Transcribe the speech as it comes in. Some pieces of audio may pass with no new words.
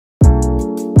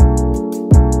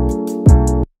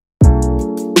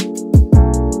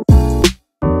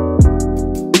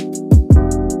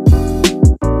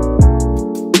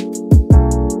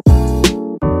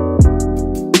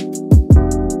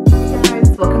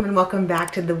and welcome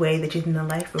back to The Way, the Truth, and the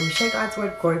Life, where we share God's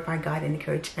word, glorify God, and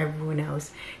encourage everyone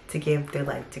else to give their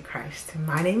life to Christ.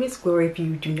 My name is Glory, if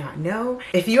you do not know.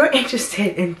 If you're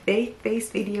interested in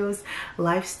faith-based videos,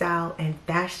 lifestyle, and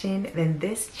fashion, then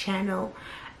this channel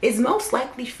is most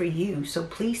likely for you. So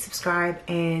please subscribe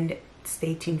and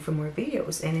stay tuned for more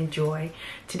videos and enjoy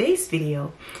today's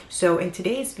video. So in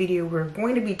today's video, we're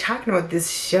going to be talking about this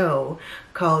show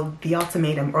called The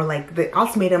Ultimatum, or like The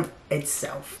Ultimatum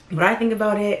itself. What I think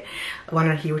about it, I want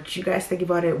to hear what you guys think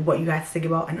about it, what you guys think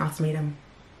about an ultimatum,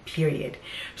 period.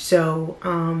 So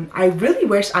I really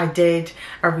wish I did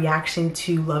a reaction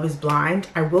to Love is Blind.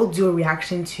 I will do a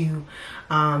reaction to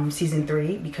season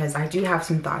 3 because I do have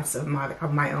some thoughts of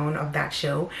my own of that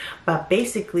show. But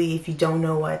basically, if you don't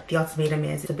know what The Ultimatum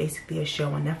is, it's basically a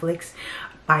show on Netflix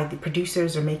by the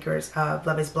producers or makers of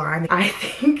Love is Blind. I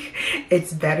think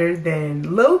it's better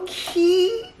than,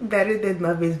 low-key better than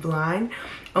Love is Blind,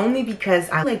 only because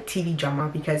I like TV drama,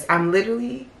 because I'm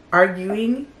literally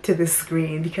arguing to the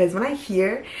screen, because when I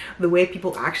hear the way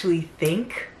people actually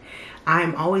think,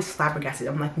 I'm always flabbergasted.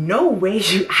 I'm like, no way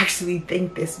you actually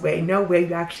think this way, no way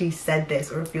you actually said this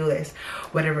or feel this,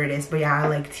 whatever it is. But yeah, I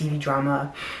like TV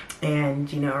drama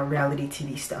and, you know, reality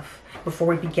TV stuff. Before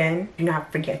we begin, do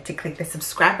not forget to click the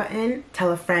subscribe button,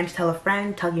 tell a friend to tell a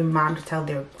friend, tell your mom to tell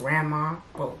their grandma,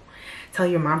 well, tell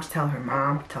your mom to tell her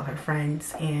mom, tell her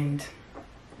friends, and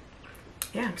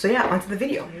yeah, so yeah, onto the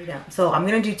video. So I'm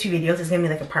gonna do 2 videos. It's gonna be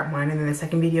like a part 1, and then the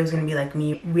second video is gonna be like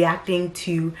me reacting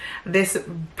to this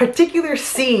particular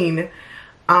scene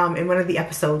in one of the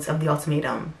episodes of The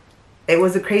Ultimatum. It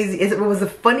was the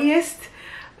funniest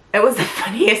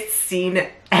scene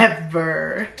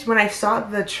ever. When I saw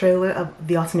the trailer of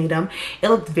The Ultimatum, it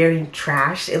looked very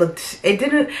trash. It looked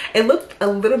a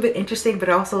little bit interesting, but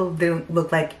it also didn't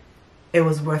look like it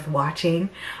was worth watching.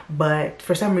 But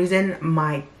for some reason,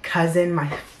 my cousin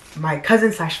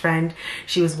slash friend,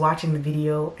 she was watching the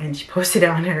video and she posted it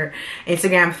on her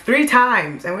Instagram 3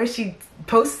 times. And when she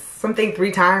posts something 3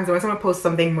 times, or when someone posts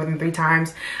something more than 3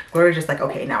 times, Gloria's just like,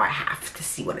 okay, now I have to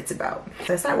see what it's about.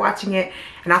 So I started watching it,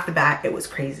 and off the bat, it was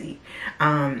crazy.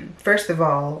 First of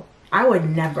all, I would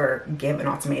never give an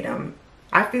ultimatum.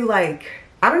 I feel like,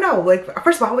 I don't know, like,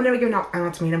 first of all, I would never give an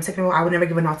ultimatum. Second of all, I would never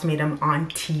give an ultimatum on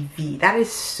TV. That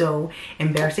is so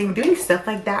embarrassing. Doing stuff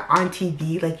like that on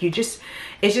TV, like, it's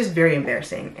just very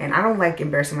embarrassing. And I don't like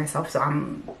embarrassing myself, so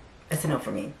it's a no for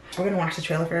me. We're gonna watch the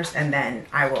trailer first, and then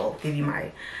I will give you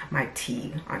my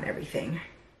tea on everything.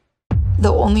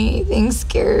 The only thing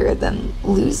scarier than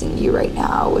losing you right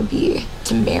now would be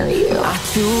to marry you.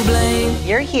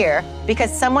 You're here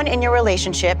because someone in your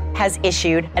relationship has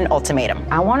issued an ultimatum.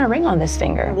 I want a ring on this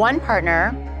finger. One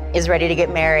partner is ready to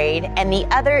get married and the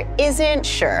other isn't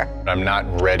sure. I'm not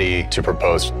ready to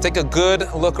propose. Take a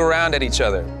good look around at each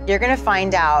other. You're gonna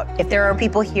find out if there are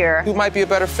people here who might be a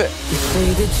better fit.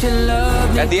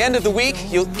 At the end of the week,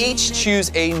 you'll each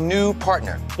choose a new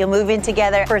partner. You'll move in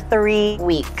together for 3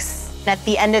 weeks. At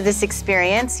the end of this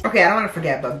experience, okay, I don't want to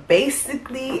forget, but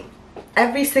basically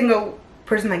every single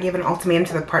person that gave an ultimatum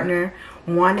to the partner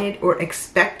wanted or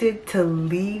expected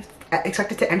to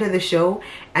enter the show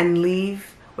and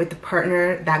leave with the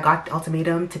partner that got the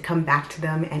ultimatum to come back to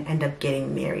them and end up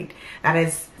getting married. That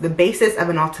is the basis of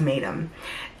an ultimatum.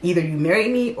 Either you marry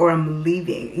me or I'm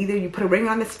leaving. Either you put a ring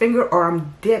on this finger or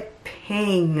I'm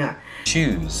dipping.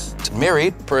 Choose to marry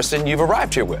the person you've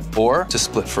arrived here with, or to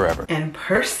split forever. And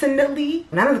personally,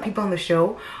 none of the people on the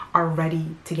show are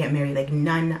ready to get married. Like,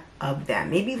 none of them.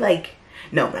 Maybe like,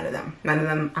 no, none of them. None of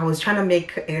them. I was trying to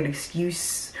make an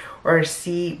excuse or a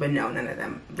C, but no, none of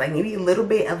them. Like, maybe a little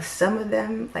bit of some of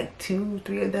them, like 2,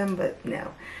 3 of them, but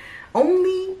no.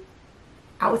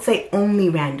 I would say only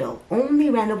Randall. Only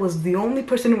Randall was the only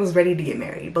person who was ready to get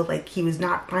married. But like, he was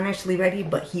not financially ready,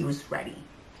 but he was ready.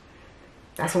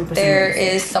 That's one person. There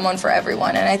is someone for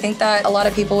everyone, and I think that a lot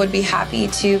of people would be happy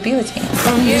to be with me.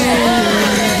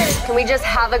 Can we just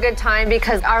have a good time,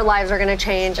 because our lives are gonna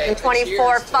change in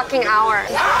 24 fucking hours.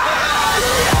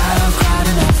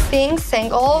 Being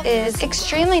single is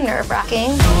extremely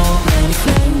nerve-wracking.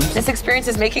 This experience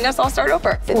is making us all start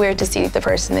over. It's weird to see the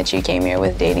person that you came here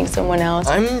with dating someone else.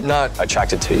 I'm not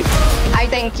attracted to you. I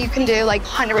think you can do like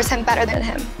 100% better than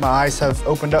him. My eyes have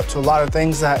opened up to a lot of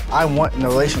things that I want in a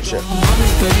relationship.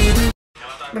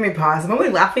 Let me pause. I'm only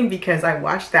laughing because I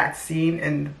watched that scene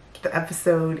in the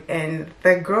episode and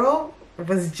the girl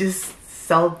was just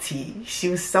salty. She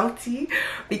was salty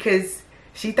because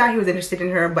she thought he was interested in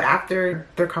her, but after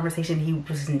their conversation, he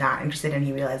was not interested, and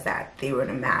he realized that they were in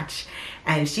a match.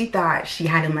 And she thought she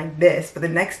had him like this, but the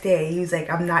next day he was like,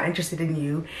 I'm not interested in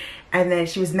you. And then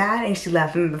she was mad and she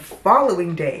left. And the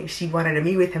following day, she wanted to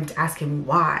meet with him to ask him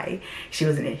why he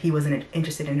wasn't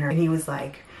interested in her. And he was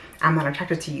like, I'm not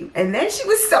attracted to you. And then she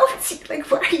was salty. Like,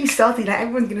 why are you salty? Like,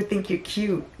 everyone's gonna think you're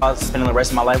cute. I'll spend the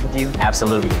rest of my life with you?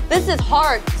 Absolutely. This is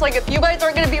hard. It's like, if you guys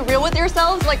aren't gonna be real with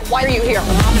yourselves, like, why are you here?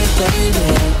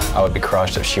 I would be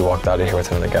crushed if she walked out of here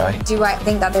with another guy. Do I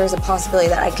think that there's a possibility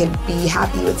that I could be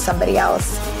happy with somebody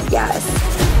else? Yes.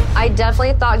 I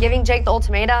definitely thought giving Jake the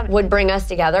ultimatum would bring us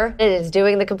together. It is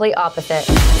doing the complete opposite.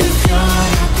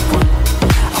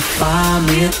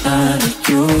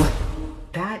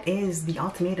 That is the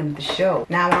ultimatum, the show.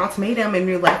 Now, an ultimatum in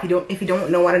real life, if you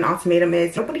don't know what an ultimatum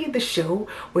is, nobody in the show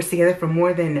was together for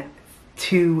more than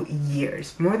 2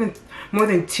 years, more than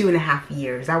 2.5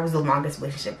 years. That was the longest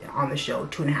relationship on the show,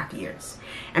 2.5 years.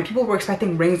 And people were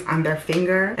expecting rings on their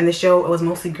finger. In the show, it was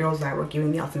mostly girls that were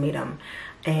giving the ultimatum,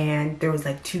 and there was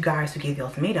like 2 guys who gave the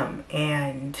ultimatum.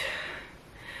 And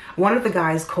one of the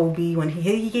guys, Colby, when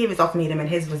he gave his ultimatum and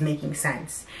his was making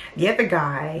sense. The other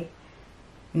guy,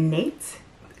 Nate,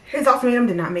 his ultimatum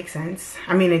did not make sense.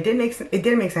 I mean, it didn't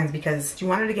make sense because she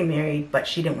wanted to get married, but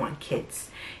she didn't want kids.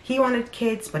 He wanted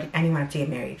kids, and he wanted to get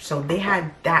married. So they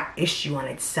had that issue on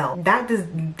itself. That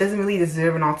doesn't really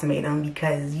deserve an ultimatum,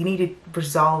 because you need to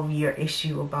resolve your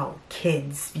issue about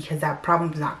kids, because that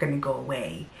problem's not going to go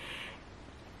away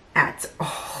at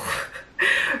all.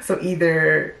 So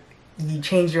either you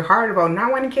change your heart about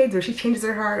not wanting kids, or she changes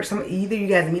her heart, or either you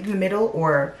guys meet in the middle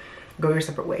or go your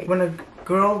separate way. When a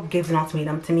girl gives an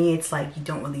ultimatum, to me, it's like you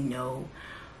don't really know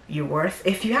your worth.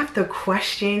 If you have to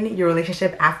question your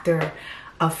relationship after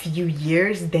a few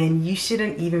years, then you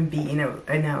shouldn't even be in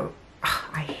a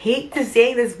I hate to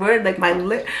say this word, like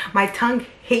my tongue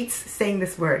hates saying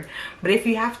this word, but if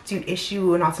you have to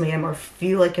issue an ultimatum, or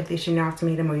feel like you have to issue an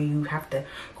ultimatum, or you have to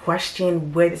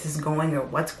question where this is going or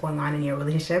what's going on in your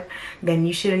relationship, then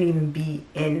you shouldn't even be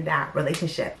in that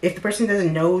relationship. If the person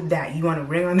doesn't know that you want a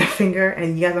ring on their finger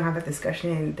and you guys don't have that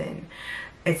discussion, then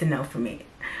it's a no for me.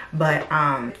 But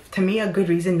to me, a good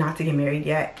reason not to get married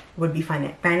yet would be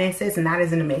finances, and that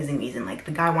is an amazing reason. Like,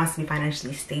 the guy wants to be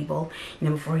financially stable, you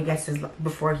know,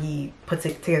 before he puts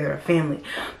it together a family.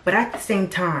 But at the same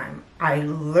time, I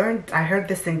heard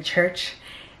this in church,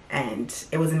 and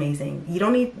it was amazing. You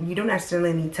don't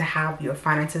necessarily need to have your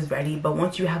finances ready, but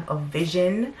once you have a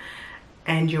vision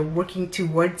and you're working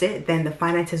towards it, then the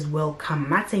finances will come. I'm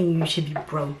not saying you should be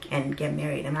broke and get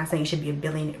married. I'm not saying you should be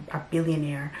a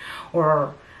billionaire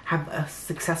or have a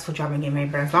successful job and get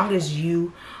married. But as long as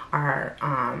you are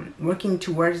working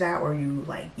towards that, or you,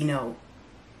 like, you know,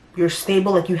 you're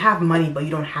stable, like you have money but you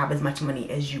don't have as much money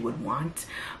as you would want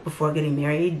before getting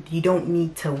married, you don't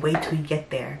need to wait till you get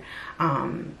there.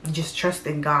 Just trust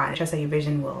in God, trust that your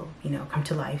vision will, you know, come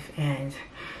to life, and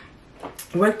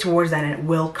work towards that, and it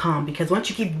will come. Because once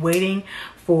you keep waiting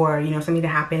for, you know, something to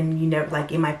happen, you never,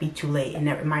 like, it might be too late, and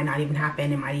it might not even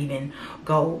happen. It might even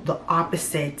go the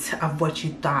opposite of what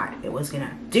you thought it was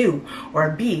gonna do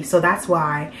or be. So that's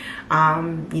why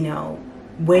you know,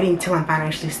 waiting till I'm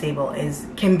financially stable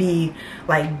can be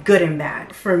like good and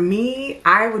bad. For me,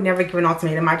 I would never give an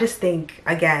ultimatum. I just think,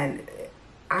 again,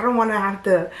 I don't want to have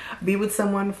to be with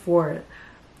someone for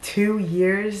 2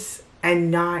 years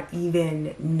and not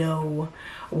even know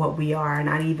what we are,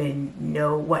 not even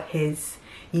know what his,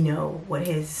 you know, what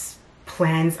his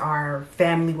plans are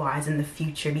family-wise in the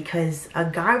future. Because a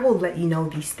guy will let you know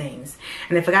these things,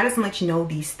 and if a guy doesn't let you know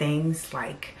these things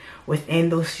like within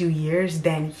those few years,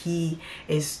 then he's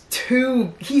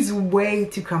way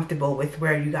too comfortable with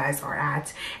where you guys are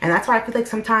at. And that's why I feel like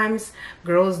sometimes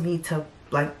girls need to,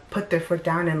 like, put their foot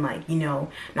down and, like, you know,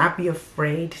 not be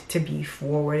afraid to be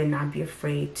forward, and not be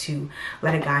afraid to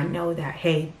let a guy know that,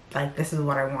 hey, like, this is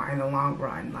what I want in the long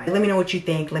run. Like, let me know what you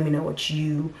think, let me know what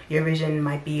your vision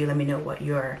might be, let me know what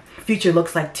your future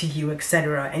looks like to you,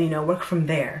 etc. And, you know, work from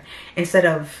there, instead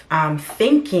of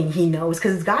thinking he knows,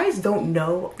 because guys don't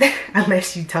know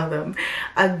unless you tell them.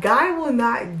 A guy will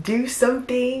not do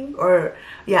something, or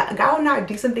yeah, a guy will not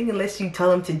do something unless you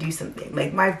tell him to do something.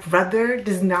 Like, my brother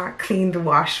does not clean the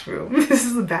washroom. This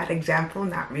is a bad example,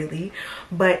 not really,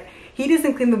 but he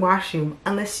doesn't clean the washroom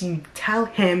unless you tell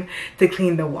him to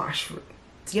clean the washroom.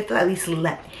 So you have to at least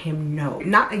let him know.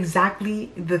 Not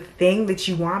exactly the thing that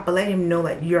you want, but let him know,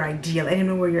 like, your idea. Let him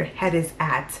know where your head is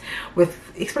at.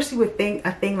 Especially with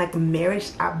a thing like marriage,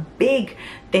 a big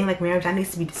thing like marriage, that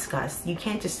needs to be discussed. You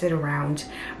can't just sit around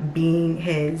being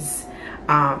his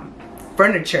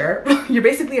furniture. You're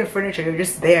basically a furniture. You're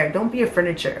just there. Don't be a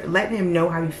furniture. Let him know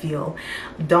how you feel.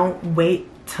 Don't wait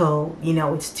till, you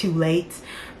know, it's too late.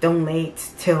 Don't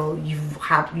wait till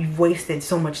you've wasted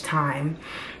so much time.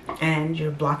 and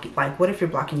you're blocking, like, what if you're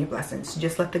blocking your blessings?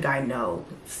 Just let the guy know,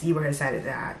 see where his head is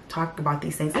at, talk about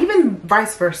these things, even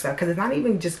vice versa, because it's not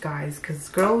even just guys, because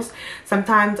girls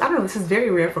sometimes, I don't know, this is very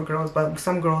rare for girls, but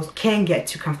some girls can get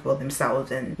too comfortable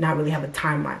themselves and not really have a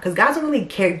timeline, because guys don't really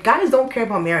care. Guys don't care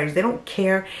about marriage. They don't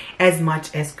care as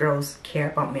much as girls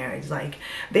care about marriage. Like,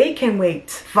 they can wait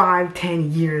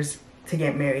 5-10 years to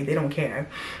get married. They don't care.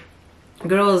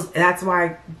 Girls, that's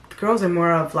why girls are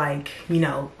more of like, you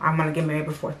know, I'm gonna get married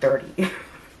before 30.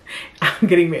 I'm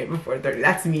getting married before 30.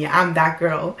 That's me. I'm that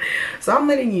girl. So I'm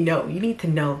letting you know, you need to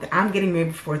know that I'm getting married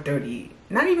before 30.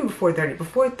 Not even before 30,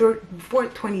 before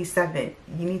 27.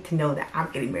 You need to know that I'm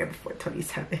getting married before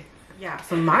 27. Yeah,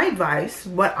 so my advice,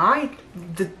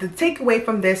 the takeaway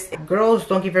from this, girls,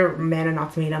 don't give your man an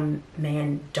ultimatum.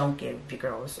 Men, don't give your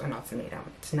girls an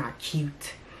ultimatum. It's not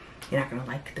cute. You're not gonna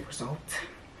like the result.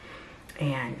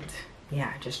 And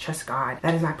yeah, just trust God.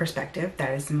 That is my perspective.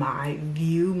 That is my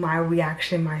view, my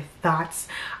reaction, my thoughts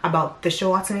about the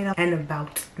show Ultimatum and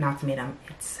about an ultimatum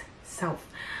itself.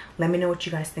 Let me know what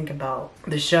you guys think about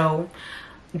the show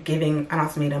giving an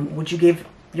ultimatum. Would you give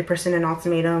your person an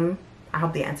ultimatum? I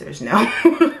hope the answer is no.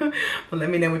 But let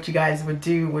me know what you guys would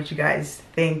do, what you guys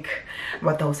think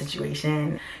about the whole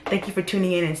situation. Thank you for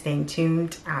tuning in and staying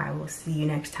tuned. I will see you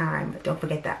next time. But don't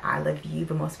forget that I love you,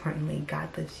 but most importantly, God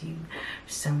loves you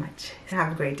so much.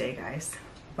 Have a great day, guys.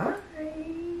 Bye.